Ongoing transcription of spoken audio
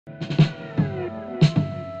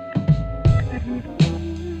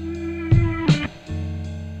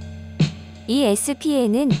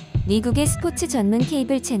ESPN은 미국의 스포츠 전문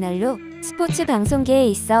케이블 채널로 스포츠 방송계에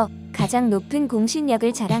있어 가장 높은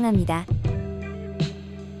공신력을 자랑합니다.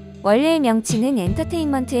 원래의 명칭은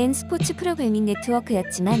엔터테인먼트 앤 스포츠 프로그래밍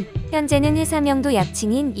네트워크였지만 현재는 회사명도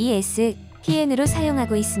약칭인 ESPN으로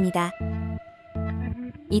사용하고 있습니다.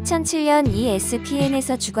 2007년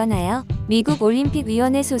ESPN에서 주관하여 미국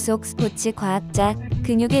올림픽위원회 소속 스포츠 과학자,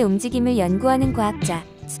 근육의 움직임을 연구하는 과학자,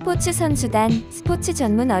 스포츠 선수단, 스포츠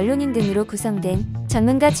전문 언론인 등으로 구성된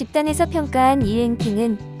전문가 집단에서 평가한 이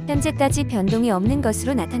랭킹은 현재까지 변동이 없는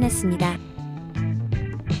것으로 나타났습니다.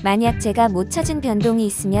 만약 제가 못 찾은 변동이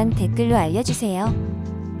있으면 댓글로 알려주세요.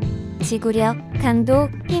 지구력, 강도,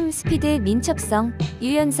 힘, 스피드, 민첩성,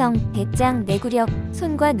 유연성, 배짱, 내구력,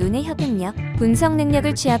 손과 눈의 협응력, 분석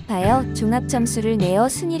능력을 취합하여 종합 점수를 내어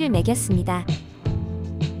순위를 매겼습니다.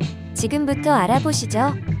 지금부터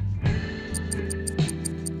알아보시죠.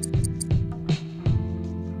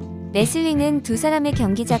 레슬링은 두 사람의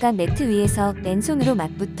경기자가 매트 위에서 맨손으로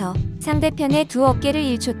맞붙어 상대편의 두 어깨를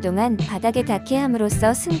 1초 동안 바닥에 닿게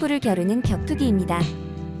함으로써 승부를 겨루는 격투기입니다.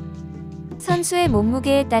 선수의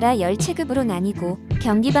몸무게에 따라 10체급으로 나뉘고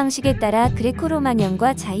경기 방식에 따라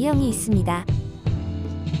그레코로만형과 자유형이 있습니다.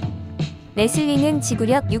 레슬링은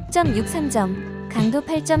지구력 6.63점, 강도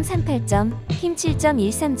 8.38점, 힘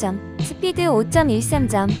 7.13점, 스피드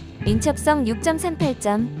 5.13점, 민첩성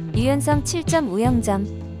 6.38점, 유연성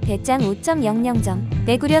 7.50점, 배짱 5.00점,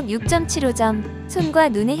 내구력 6.75점, 손과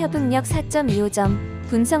눈의 협응력 4.25점,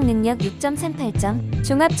 분석 능력 6.38점,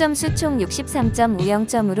 종합점수 총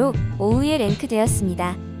 63.50점으로 5위에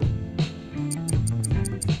랭크되었습니다.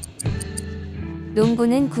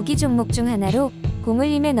 농구는 구기 종목 중 하나로 공을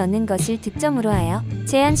힘에 넣는 것을 득점으로 하여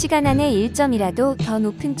제한 시간 안에 1점이라도 더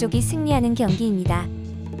높은 쪽이 승리하는 경기입니다.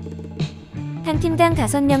 한 팀당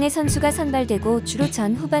 5명의 선수가 선발되고 주로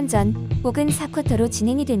전, 후반전 혹은 4쿼터로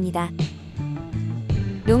진행이 됩니다.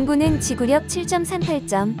 농구는 지구력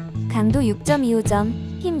 7.38점, 강도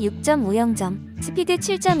 6.25점, 힘 6.50점, 스피드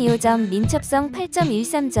 7.25점, 민첩성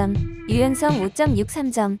 8.13점, 유연성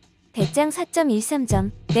 5.63점, 배짱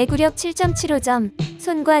 4.13점, 내구력 7.75점,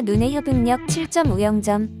 손과 눈의 협응력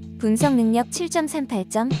 7.50점, 분석 능력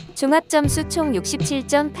 7.38점, 종합점수 총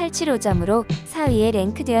 67.875점으로 4위에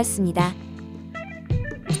랭크되었습니다.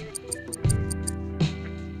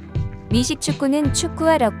 미식축구는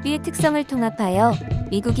축구와 럭비의 특성을 통합하여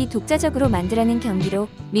미국이 독자적으로 만들어낸 경기로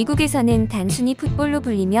미국에서는 단순히 풋볼로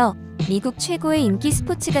불리며 미국 최고의 인기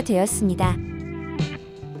스포츠가 되었습니다.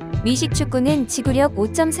 미식축구는 지구력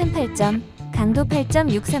 5.38점, 강도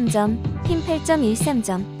 8.63점, 힘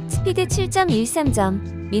 8.13점, 스피드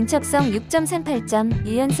 7.13점, 민첩성 6.38점,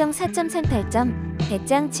 유연성 4.38점,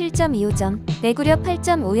 배짱 7.25점, 내구력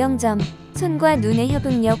 8.50점, 손과 눈의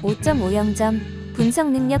협응력 5.50점,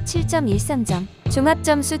 분석 능력 7.13점,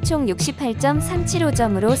 종합점수 총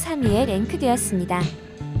 68.375점으로 3위에 랭크되었습니다.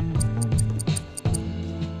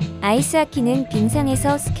 아이스하키는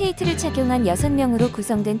빙상에서 스케이트를 착용한 6명으로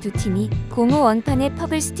구성된 두 팀이 공을 원판에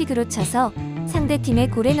퍽을 스틱으로 쳐서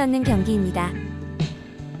상대팀의 골에 넣는 경기입니다.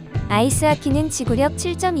 아이스하키는 지구력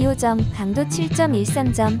 7.25점, 강도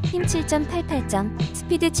 7.13점, 힘 7.88점,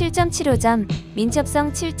 스피드 7.75점,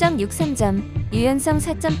 민첩성 7.63점, 유연성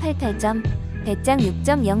 4.88점, 배짱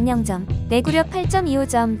 6.00점, 내구력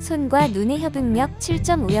 8.25점, 손과 눈의 협응력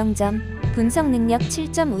 7.50점, 분석 능력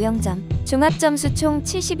 7.50점, 종합점수 총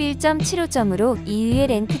 71.75점으로 2위에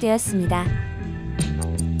랭크되었습니다.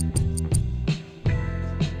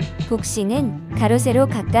 복싱은 가로 세로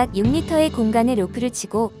각각 6m의 공간에 로프를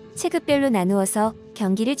치고 체급별로 나누어서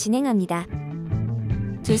경기를 진행합니다.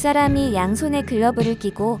 두 사람이 양손에 글러브를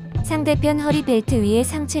끼고 상대편 허리 벨트 위에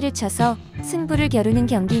상체를 쳐서 승부를 겨루는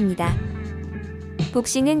경기입니다.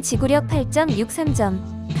 복싱은 지구력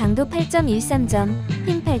 8.63점, 강도 8.13점,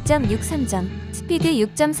 힘 8.63점, 스피드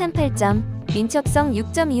 6.38점, 민첩성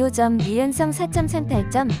 6.25점, 유연성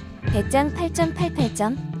 4.38점, 배짱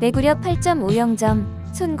 8.88점, 내구력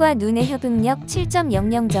 8.50점, 손과 눈의 협응력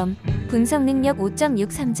 7.00점, 분석 능력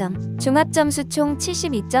 5.63점, 종합점수 총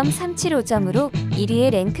 72.375점으로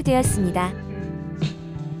 1위에 랭크되었습니다.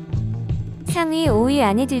 상위 5위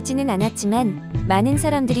안에 들지는 않았지만 많은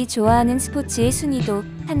사람들이 좋아하는 스포츠의 순위도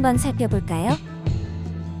한번 살펴볼까요?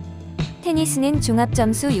 테니스는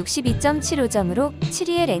종합점수 62.75점으로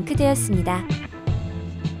 7위에 랭크되었습니다.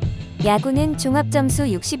 야구는 종합점수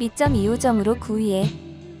 62.25점으로 9위에,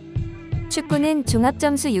 축구는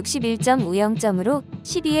종합점수 61.50점으로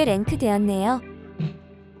 10위에 랭크되었네요.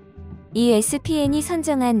 ESPN이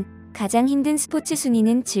선정한 가장 힘든 스포츠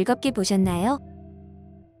순위는 즐겁게 보셨나요?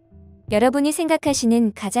 여러분이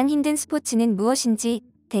생각하시는 가장 힘든 스포츠는 무엇인지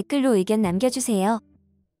댓글로 의견 남겨주세요.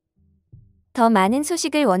 더 많은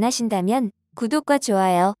소식을 원하신다면 구독과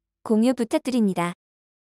좋아요, 공유 부탁드립니다.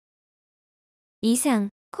 이상,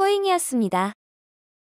 코잉이었습니다.